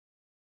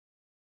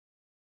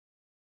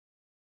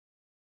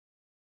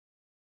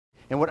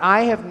And what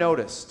I have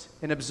noticed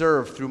and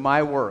observed through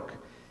my work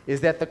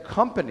is that the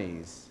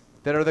companies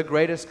that are the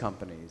greatest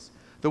companies,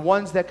 the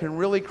ones that can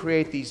really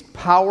create these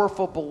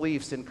powerful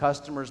beliefs in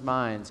customers'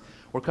 minds,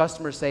 where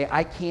customers say,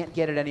 I can't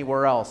get it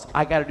anywhere else,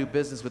 I got to do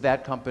business with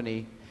that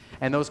company,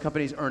 and those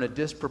companies earn a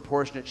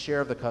disproportionate share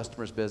of the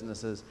customers'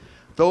 businesses,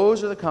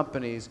 those are the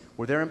companies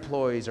where their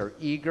employees are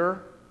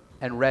eager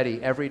and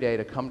ready every day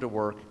to come to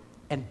work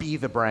and be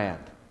the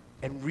brand,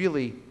 and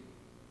really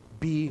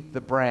be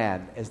the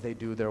brand as they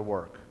do their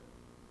work.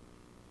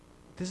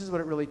 This is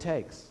what it really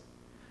takes.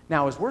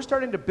 Now, as we're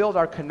starting to build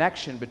our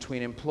connection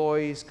between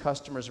employees,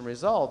 customers, and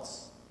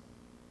results,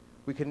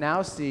 we can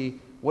now see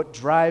what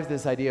drives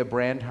this idea of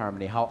brand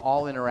harmony, how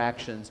all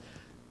interactions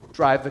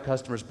drive the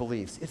customer's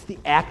beliefs. It's the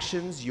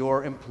actions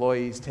your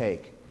employees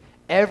take.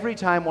 Every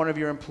time one of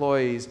your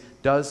employees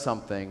does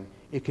something,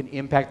 it can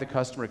impact the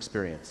customer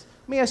experience.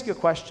 Let me ask you a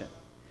question.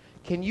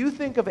 Can you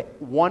think of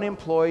one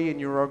employee in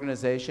your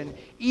organization,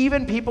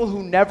 even people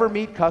who never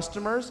meet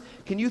customers,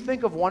 can you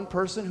think of one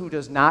person who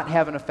does not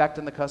have an effect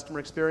on the customer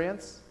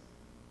experience?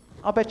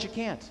 I'll bet you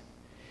can't.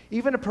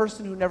 Even a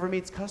person who never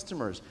meets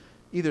customers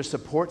either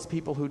supports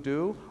people who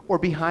do, or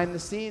behind the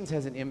scenes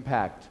has an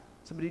impact.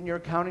 Somebody in your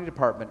accounting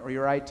department or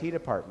your IT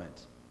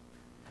department.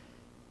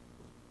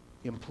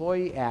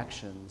 Employee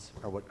actions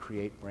are what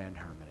create brand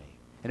harmony.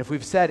 And if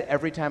we've said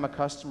every time a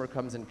customer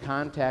comes in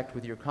contact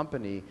with your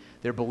company,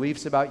 their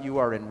beliefs about you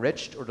are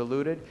enriched or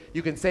diluted,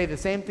 you can say the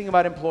same thing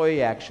about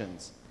employee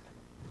actions.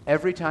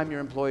 Every time your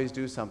employees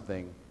do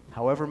something,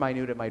 however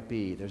minute it might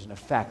be, there's an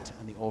effect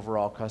on the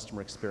overall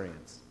customer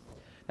experience.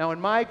 Now in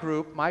my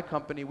group, my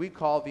company, we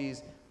call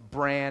these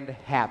brand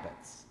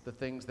habits, the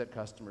things that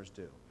customers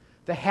do.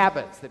 The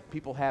habits that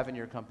people have in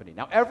your company.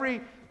 Now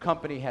every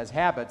company has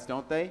habits,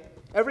 don't they?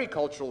 Every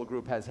cultural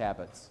group has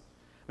habits.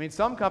 I mean,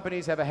 some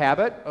companies have a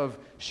habit of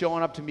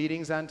showing up to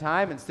meetings on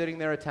time and sitting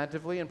there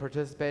attentively and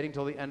participating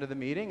till the end of the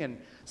meeting, and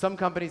some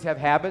companies have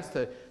habits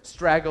to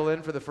straggle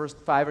in for the first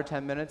 5 or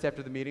 10 minutes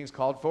after the meeting's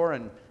called for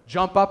and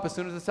jump up as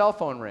soon as the cell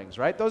phone rings,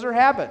 right? Those are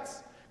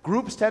habits.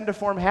 Groups tend to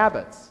form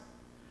habits.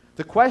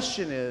 The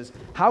question is,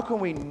 how can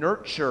we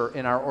nurture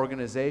in our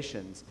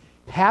organizations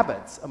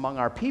habits among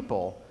our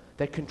people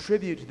that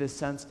contribute to this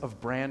sense of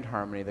brand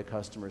harmony that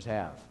customers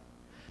have?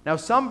 Now,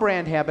 some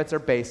brand habits are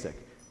basic,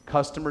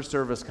 customer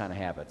service kind of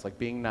habits, like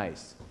being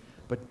nice.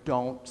 But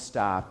don't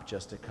stop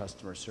just at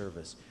customer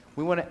service.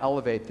 We want to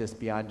elevate this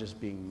beyond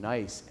just being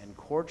nice and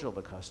cordial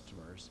to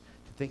customers,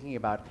 to thinking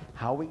about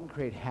how we can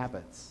create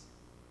habits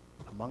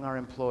among our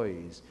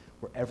employees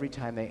where every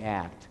time they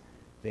act,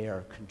 they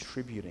are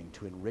contributing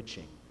to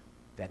enriching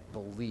that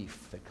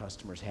belief that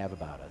customers have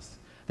about us.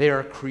 They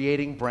are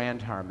creating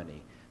brand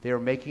harmony. They are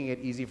making it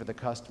easy for the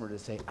customer to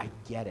say, I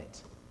get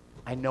it.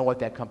 I know what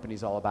that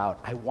company's all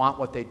about. I want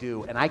what they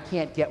do, and I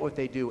can't get what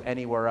they do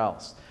anywhere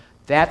else.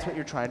 That's what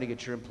you're trying to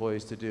get your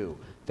employees to do.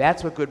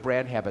 That's what good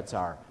brand habits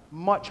are.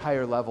 Much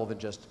higher level than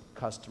just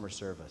customer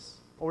service.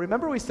 Well,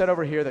 remember we said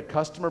over here that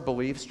customer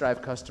beliefs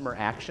drive customer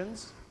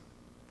actions?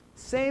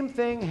 Same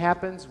thing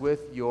happens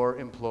with your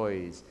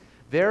employees.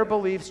 Their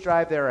beliefs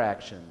drive their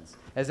actions.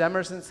 As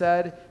Emerson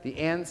said, the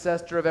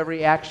ancestor of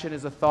every action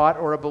is a thought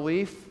or a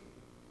belief.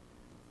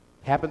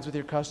 Happens with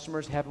your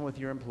customers, happen with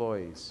your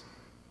employees.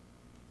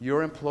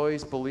 Your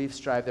employees' beliefs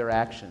drive their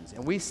actions.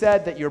 And we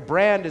said that your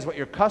brand is what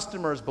your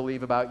customers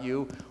believe about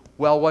you.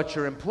 Well, what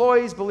your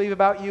employees believe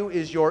about you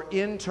is your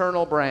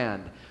internal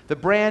brand. The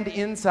brand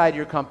inside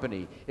your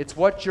company. It's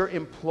what your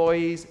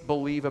employees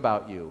believe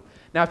about you.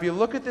 Now, if you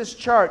look at this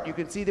chart, you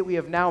can see that we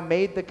have now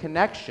made the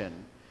connection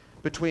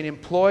between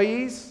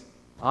employees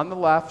on the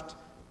left,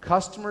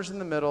 customers in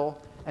the middle,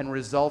 and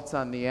results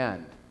on the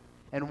end.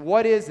 And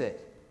what is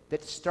it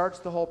that starts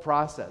the whole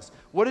process?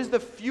 What is the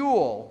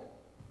fuel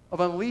of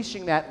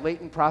unleashing that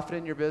latent profit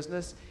in your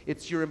business?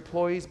 It's your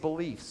employees'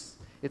 beliefs.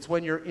 It's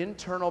when your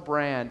internal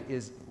brand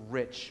is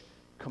rich,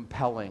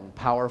 compelling,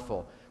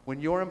 powerful.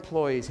 When your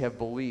employees have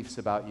beliefs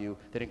about you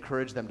that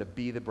encourage them to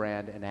be the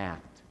brand and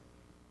act.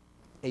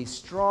 A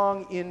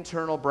strong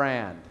internal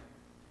brand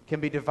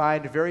can be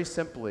defined very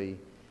simply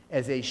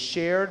as a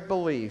shared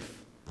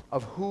belief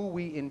of who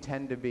we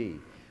intend to be.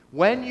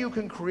 When you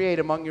can create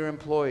among your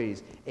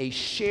employees a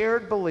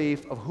shared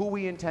belief of who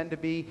we intend to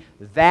be,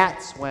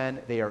 that's when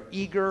they are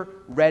eager,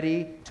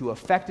 ready to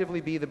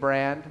effectively be the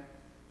brand,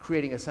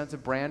 creating a sense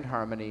of brand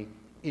harmony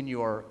in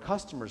your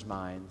customers'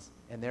 minds,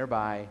 and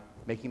thereby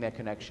making that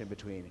connection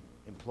between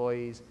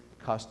employees,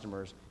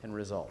 customers, and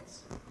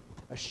results.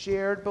 A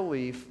shared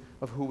belief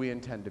of who we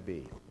intend to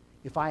be.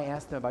 If I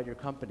asked them about your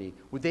company,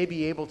 would they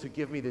be able to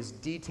give me this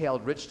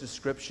detailed, rich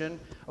description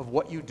of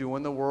what you do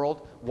in the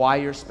world, why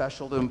you're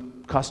special to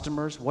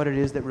customers, what it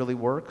is that really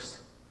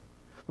works?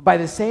 But by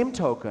the same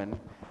token,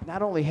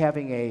 not only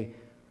having a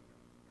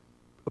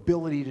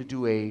ability to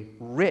do a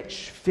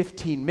rich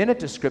 15-minute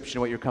description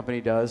of what your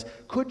company does,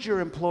 could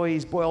your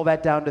employees boil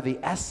that down to the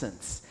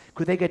essence?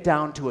 Could they get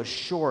down to a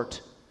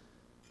short,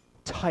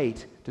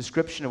 tight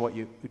description of what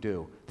you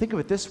do? Think of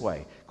it this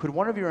way. Could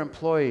one of your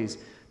employees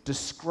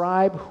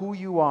describe who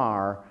you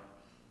are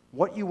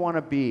what you want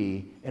to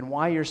be and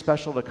why you're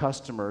special to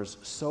customers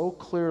so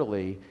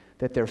clearly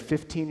that their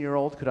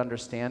 15-year-old could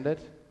understand it?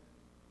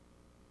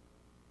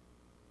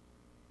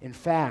 In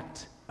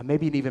fact,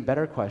 maybe an even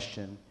better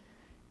question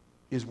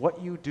is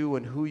what you do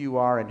and who you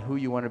are and who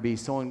you want to be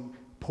so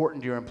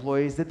important to your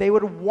employees that they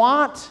would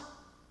want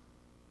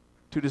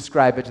to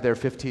describe it to their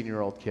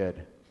 15-year-old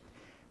kid.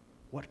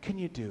 What can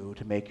you do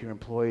to make your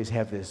employees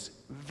have this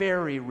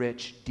very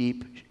rich,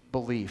 deep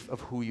belief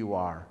of who you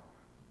are?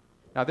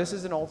 Now, this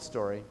is an old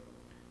story.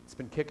 It's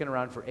been kicking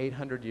around for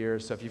 800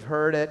 years, so if you've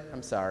heard it,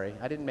 I'm sorry.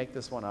 I didn't make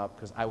this one up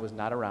because I was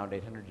not around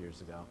 800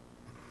 years ago.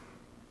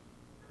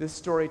 This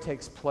story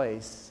takes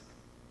place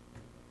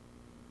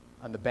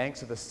on the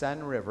banks of the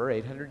Seine River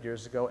 800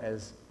 years ago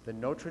as the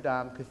Notre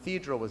Dame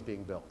Cathedral was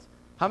being built.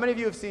 How many of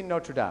you have seen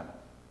Notre Dame?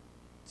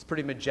 It's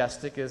pretty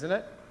majestic, isn't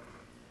it?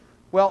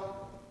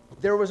 Well,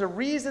 there was a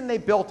reason they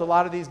built a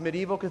lot of these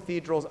medieval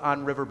cathedrals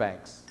on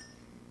riverbanks.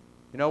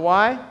 You know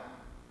why?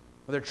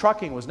 Well, their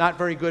trucking was not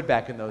very good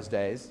back in those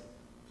days.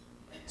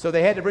 So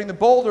they had to bring the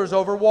boulders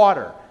over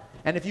water.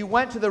 And if you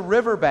went to the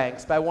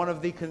riverbanks by one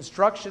of the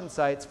construction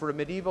sites for a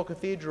medieval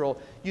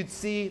cathedral, you'd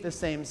see the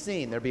same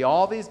scene. There'd be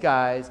all these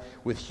guys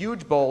with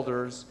huge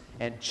boulders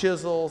and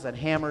chisels and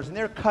hammers, and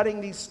they're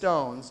cutting these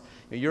stones.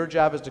 Your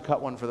job is to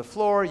cut one for the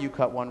floor, you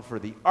cut one for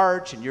the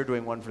arch, and you're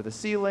doing one for the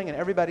ceiling, and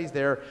everybody's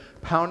there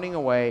pounding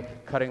away,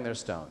 cutting their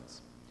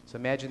stones. So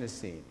imagine this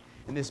scene.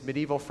 And this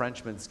medieval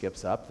Frenchman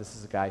skips up. This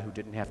is a guy who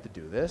didn't have to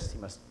do this. He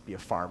must be a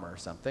farmer or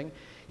something.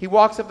 He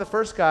walks up to the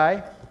first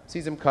guy,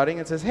 sees him cutting,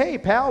 and says, "Hey,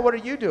 pal, what are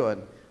you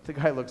doing?" The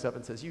guy looks up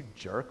and says, "You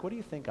jerk, what do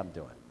you think I'm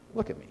doing?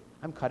 Look at me.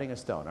 I'm cutting a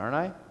stone, aren't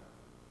I?"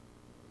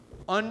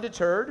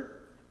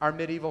 Undeterred, our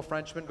medieval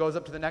Frenchman goes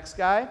up to the next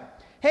guy.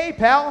 "Hey,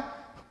 pal,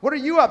 what are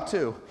you up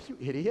to?" "You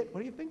idiot,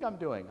 what do you think I'm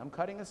doing? I'm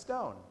cutting a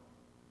stone."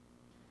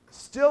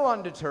 Still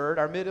undeterred,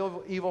 our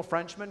medieval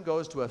Frenchman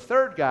goes to a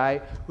third guy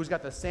who's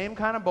got the same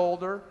kind of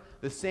boulder,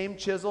 the same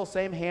chisel,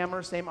 same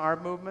hammer, same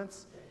arm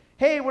movements.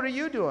 "Hey, what are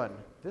you doing?"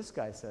 This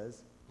guy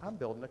says, "I'm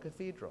building a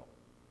cathedral."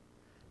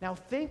 Now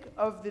think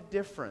of the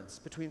difference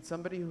between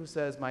somebody who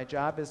says, "My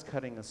job is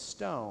cutting a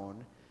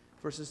stone,"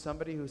 versus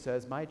somebody who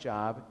says, "My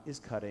job is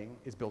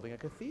building a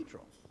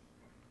cathedral."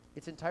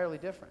 It's entirely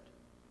different.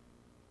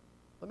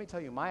 Let me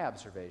tell you my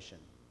observation,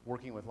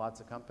 working with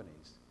lots of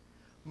companies.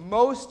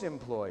 Most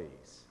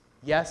employees,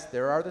 yes,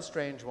 there are the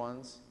strange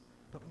ones,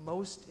 but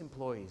most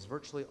employees,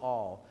 virtually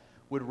all,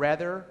 would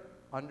rather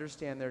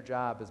understand their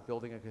job as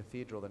building a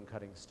cathedral than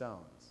cutting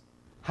stones.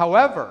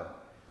 However,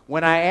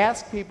 when I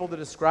ask people to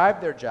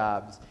describe their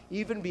jobs,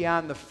 even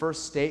beyond the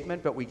first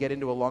statement, but we get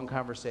into a long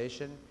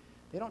conversation,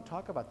 they don't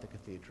talk about the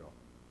cathedral.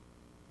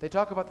 They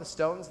talk about the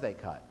stones they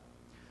cut.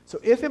 So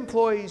if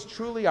employees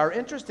truly are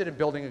interested in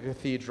building a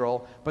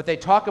cathedral, but they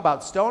talk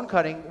about stone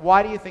cutting,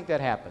 why do you think that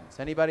happens?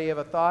 Anybody have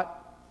a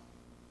thought?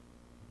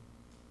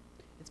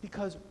 It's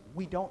because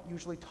we don't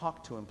usually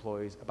talk to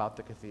employees about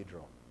the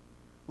cathedral.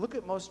 Look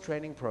at most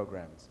training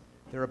programs.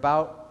 They're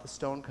about the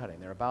stone cutting.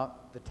 They're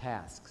about the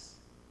tasks.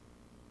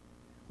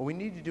 What we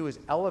need to do is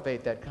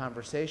elevate that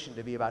conversation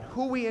to be about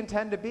who we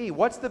intend to be.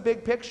 What's the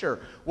big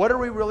picture? What are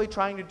we really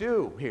trying to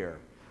do here?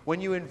 When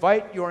you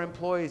invite your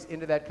employees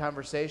into that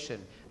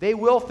conversation, they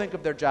will think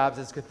of their jobs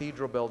as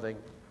cathedral building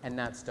and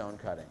not stone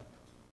cutting.